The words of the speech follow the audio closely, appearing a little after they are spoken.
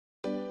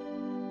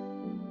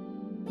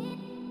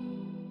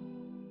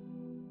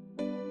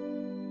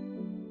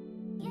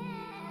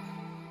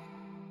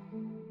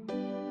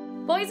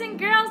Boys and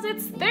girls,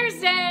 it's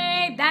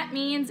Thursday. That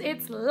means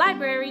it's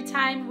library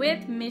time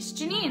with Miss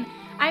Janine.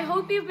 I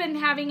hope you've been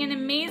having an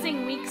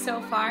amazing week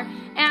so far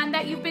and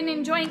that you've been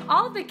enjoying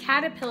all of the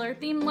caterpillar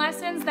themed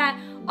lessons that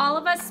all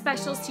of us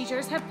specials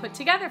teachers have put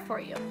together for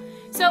you.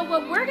 So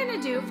what we're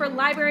going to do for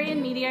library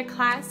and media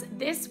class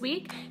this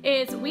week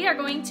is we are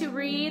going to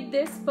read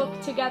this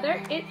book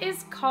together. It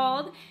is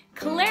called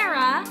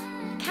Clara,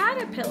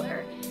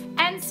 Caterpillar.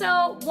 And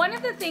so one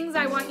of the things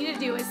I want you to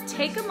do is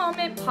take a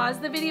moment, pause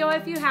the video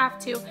if you have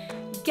to,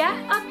 get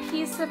a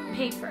piece of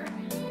paper.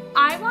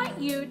 I want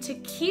you to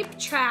keep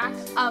track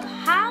of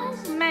how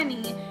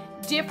many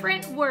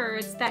different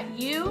words that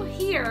you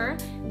hear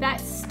that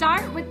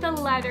start with the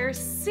letter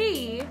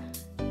C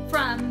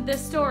from the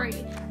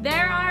story.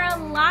 There are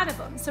a lot of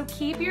them, so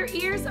keep your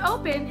ears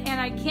open and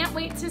I can't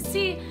wait to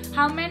see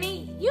how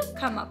many you've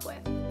come up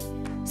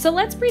with. So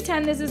let's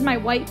pretend this is my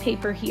white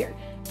paper here.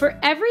 For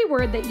every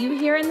word that you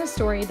hear in the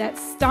story that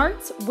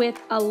starts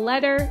with a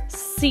letter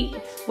C,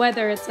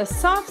 whether it's a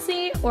soft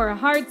C or a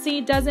hard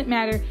C, doesn't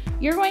matter,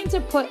 you're going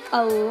to put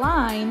a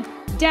line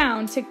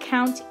down to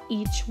count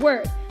each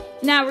word.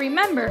 Now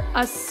remember,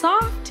 a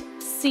soft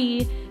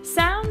C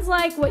sounds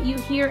like what you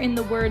hear in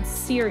the word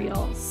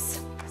cereal.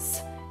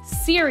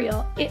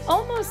 Cereal. It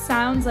almost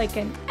sounds like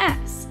an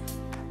S.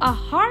 A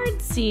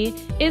hard C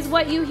is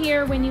what you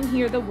hear when you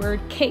hear the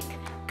word cake.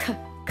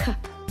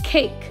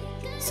 Cake.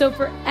 So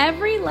for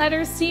every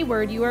letter C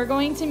word, you are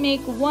going to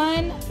make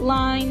one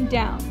line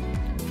down.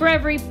 For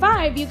every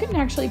 5, you can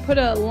actually put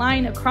a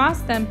line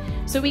across them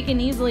so we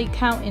can easily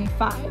count in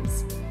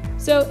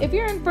 5s. So if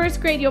you're in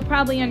first grade, you'll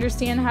probably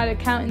understand how to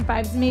count in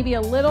 5s maybe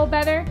a little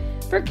better.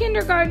 For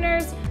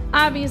kindergartners,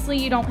 obviously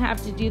you don't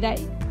have to do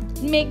that.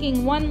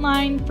 Making one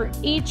line for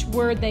each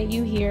word that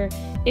you hear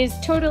is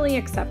totally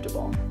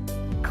acceptable.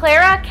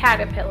 Clara,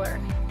 Caterpillar.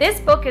 This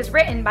book is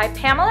written by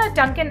Pamela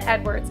Duncan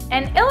Edwards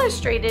and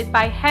illustrated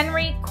by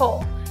Henry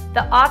Cole.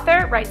 The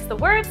author writes the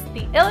words,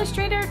 the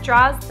illustrator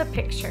draws the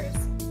pictures.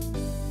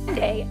 One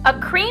day, a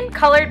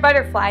cream-colored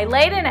butterfly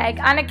laid an egg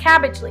on a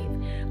cabbage leaf.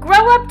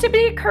 "Grow up to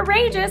be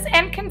courageous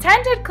and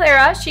contented,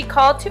 Clara," she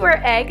called to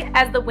her egg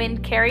as the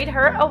wind carried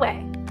her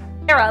away.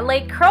 Clara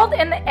lay curled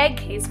in the egg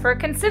case for a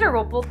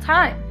considerable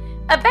time.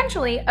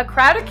 Eventually, a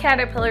crowd of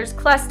caterpillars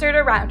clustered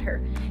around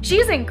her.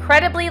 "She's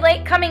incredibly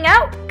late coming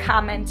out,"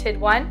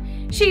 commented one.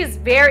 "She's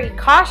very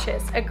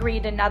cautious,"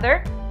 agreed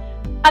another.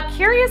 A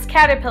curious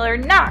caterpillar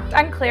knocked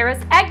on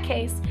Clara's egg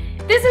case.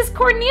 "This is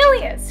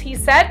Cornelius," he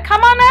said.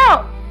 "Come on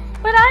out."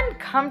 "But I'm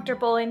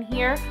comfortable in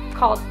here,"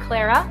 called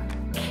Clara.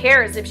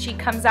 "Cares if she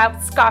comes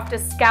out," scoffed a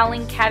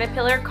scowling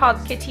caterpillar called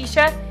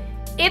Katisha.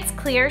 "It's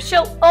clear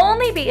she'll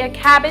only be a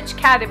cabbage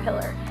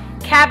caterpillar.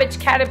 Cabbage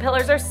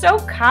caterpillars are so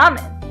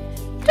common."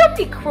 "Don't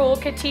be cruel,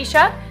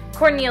 Katisha,"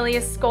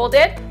 Cornelius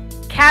scolded.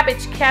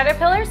 "Cabbage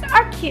caterpillars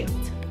are cute."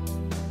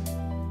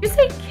 "You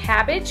say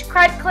cabbage?"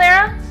 cried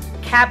Clara.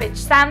 "Cabbage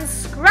sounds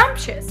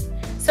scrumptious."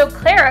 So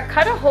Clara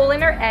cut a hole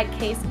in her egg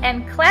case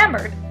and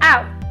clambered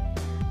out.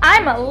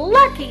 "I'm a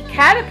lucky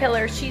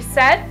caterpillar," she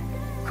said.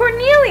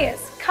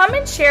 "Cornelius, come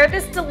and share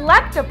this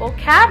delectable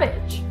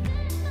cabbage."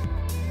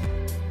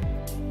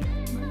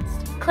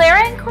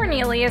 Clara and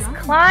Cornelius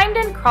climbed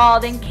and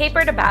crawled and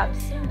capered about.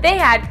 They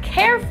had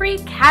carefree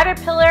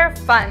caterpillar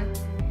fun.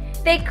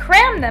 They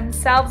crammed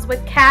themselves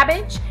with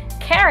cabbage,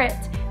 carrot,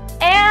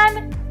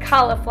 and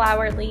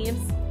cauliflower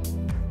leaves.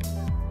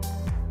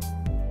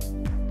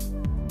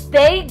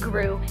 They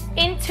grew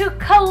into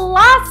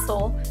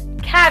colossal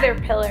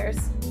caterpillars.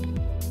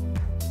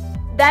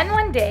 Then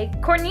one day,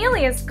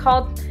 Cornelius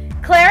called,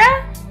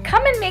 "Clara,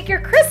 come and make your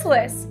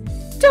chrysalis."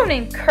 "Don't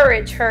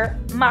encourage her,"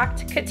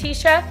 mocked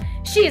Katisha.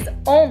 "She's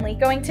only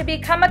going to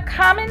become a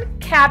common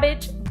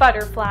cabbage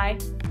butterfly."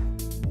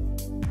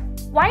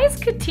 "Why is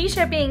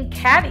Katisha being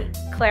catty?"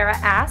 Clara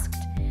asked.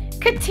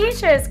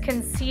 "Katisha is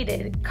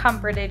conceited,"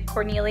 comforted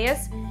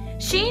Cornelius.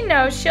 "She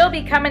knows she'll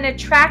become an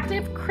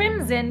attractive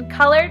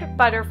crimson-colored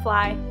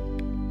butterfly."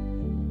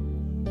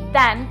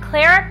 Then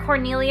Clara,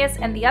 Cornelius,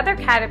 and the other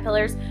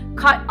caterpillars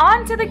caught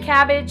onto the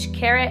cabbage,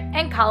 carrot,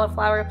 and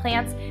cauliflower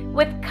plants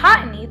with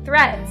cottony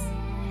threads.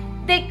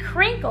 They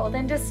crinkled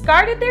and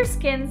discarded their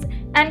skins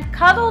and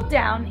cuddled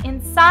down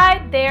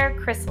inside their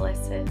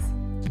chrysalises.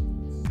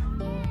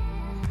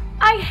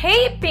 "I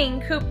hate being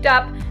cooped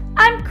up.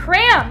 I'm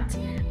cramped.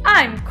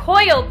 I'm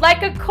coiled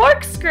like a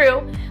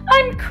corkscrew.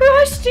 I'm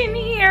crushed in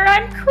here.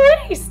 I'm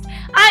creased.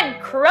 I'm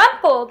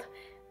crumpled.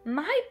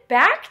 My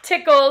back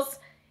tickles.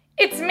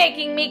 It's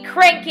making me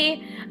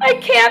cranky. I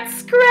can't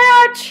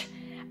scratch.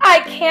 I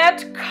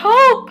can't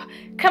cope,"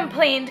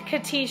 complained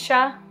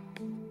Katisha.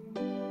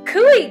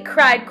 "Cooey,"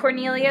 cried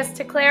Cornelius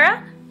to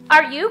Clara.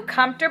 "Are you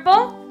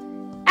comfortable?"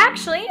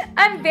 "Actually,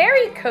 I'm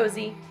very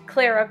cozy,"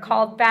 Clara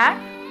called back.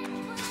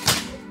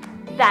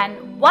 Then,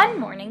 one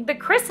morning, the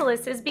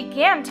chrysalises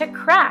began to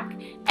crack,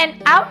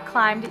 and out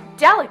climbed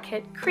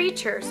delicate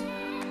creatures.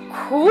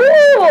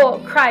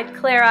 "Cool!" cried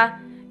Clara.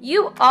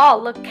 "You all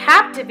look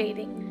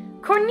captivating.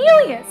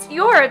 Cornelius,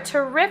 you're a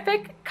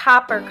terrific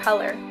copper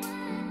color."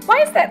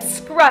 Why is that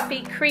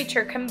scruffy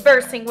creature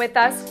conversing with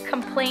us?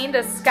 Complained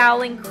a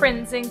scowling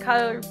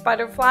crimson-colored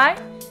butterfly.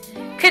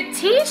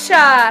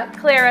 Katisha,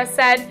 Clara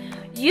said,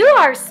 you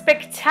are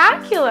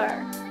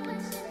spectacular.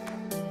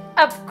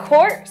 Of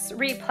course,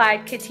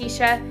 replied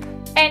Katisha,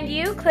 and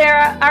you,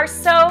 Clara, are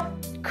so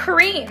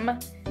cream.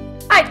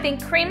 I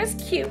think cream is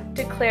cute,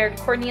 declared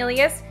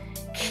Cornelius.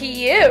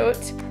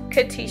 Cute?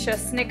 Katisha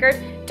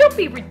snickered. Don't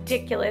be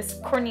ridiculous,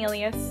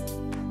 Cornelius.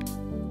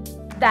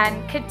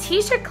 Then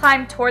Katisha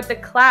climbed toward the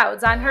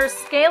clouds on her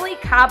scaly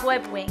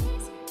cobweb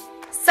wings.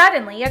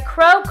 Suddenly, a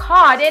crow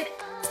cawed and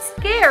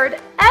scared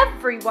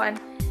everyone.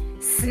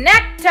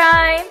 Snack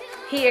time,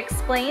 he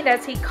explained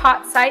as he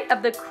caught sight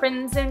of the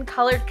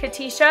crimson-colored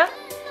Katisha.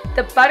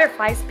 The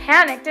butterflies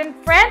panicked and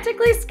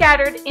frantically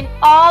scattered in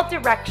all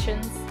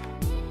directions.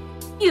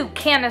 You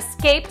can't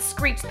escape,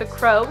 screeched the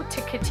crow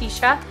to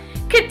Katisha.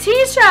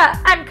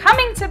 Katisha, I'm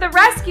coming to the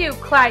rescue,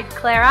 cried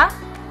Clara.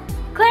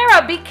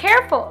 Clara, be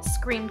careful,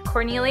 screamed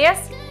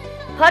Cornelius.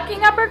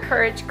 Plucking up her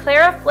courage,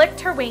 Clara flicked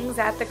her wings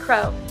at the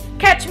crow.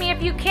 Catch me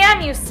if you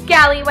can, you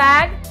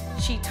scallywag,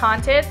 she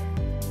taunted.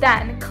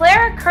 Then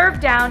Clara curved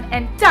down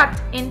and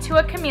ducked into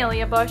a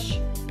camellia bush.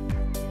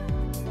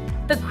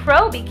 The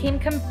crow became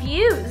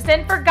confused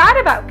and forgot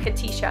about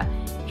Katisha.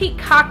 He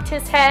cocked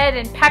his head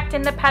and pecked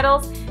in the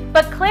petals,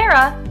 but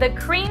Clara, the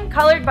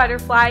cream-colored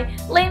butterfly,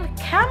 lay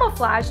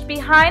camouflaged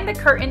behind the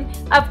curtain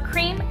of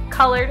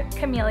cream-colored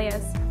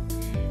camellias.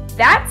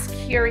 That's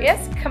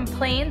curious,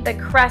 complained the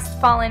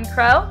crestfallen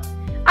crow.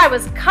 I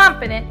was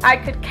confident I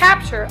could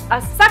capture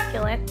a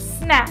succulent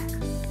snack.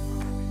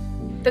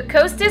 The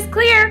coast is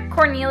clear,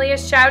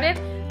 Cornelius shouted.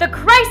 The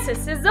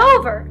crisis is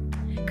over.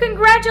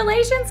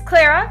 Congratulations,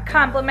 Clara,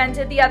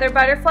 complimented the other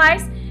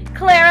butterflies.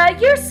 Clara,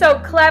 you're so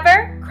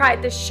clever,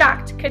 cried the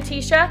shocked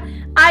Katisha.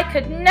 I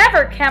could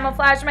never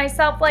camouflage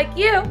myself like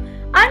you.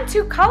 I'm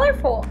too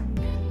colorful.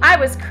 I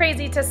was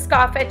crazy to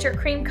scoff at your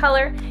cream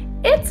color.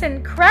 It's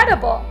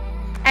incredible.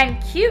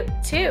 And cute,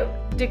 too,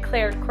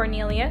 declared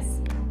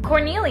Cornelius.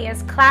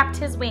 Cornelius clapped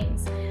his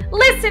wings.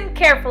 Listen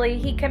carefully,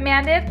 he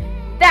commanded.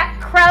 That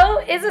crow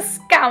is a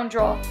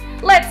scoundrel.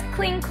 Let's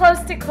cling close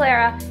to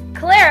Clara.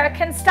 Clara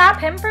can stop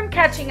him from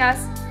catching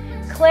us.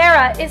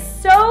 Clara is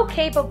so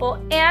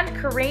capable and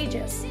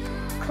courageous.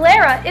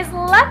 Clara is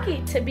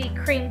lucky to be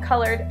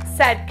cream-colored,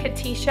 said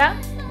Katisha.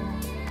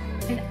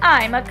 And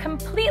I'm a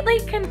completely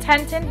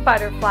contented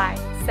butterfly,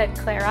 said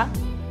Clara.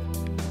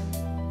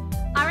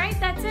 Alright,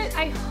 that's it.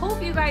 I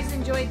hope you guys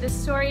enjoyed the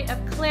story of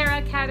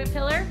Clara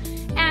Caterpillar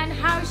and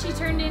how she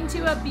turned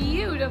into a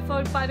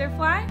beautiful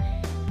butterfly.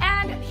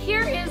 And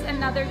here is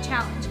another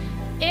challenge.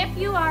 If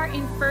you are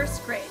in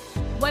first grade,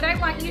 what I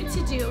want you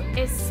to do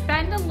is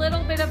spend a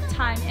little bit of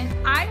time and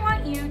I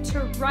want you to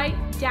write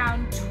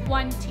down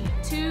 20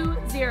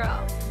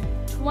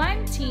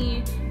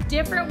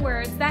 different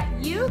words that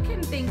you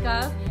can think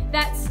of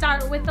that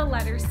start with the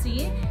letter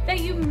C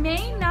that you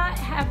may not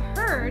have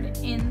heard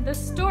in the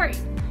story.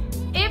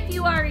 If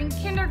you are in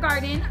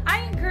kindergarten,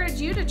 I encourage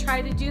you to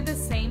try to do the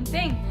same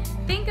thing.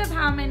 Think of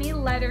how many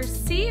letter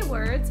C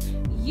words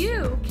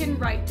you can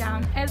write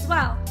down as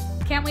well.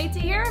 Can't wait to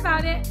hear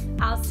about it.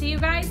 I'll see you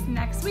guys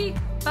next week.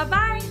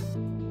 Bye-bye.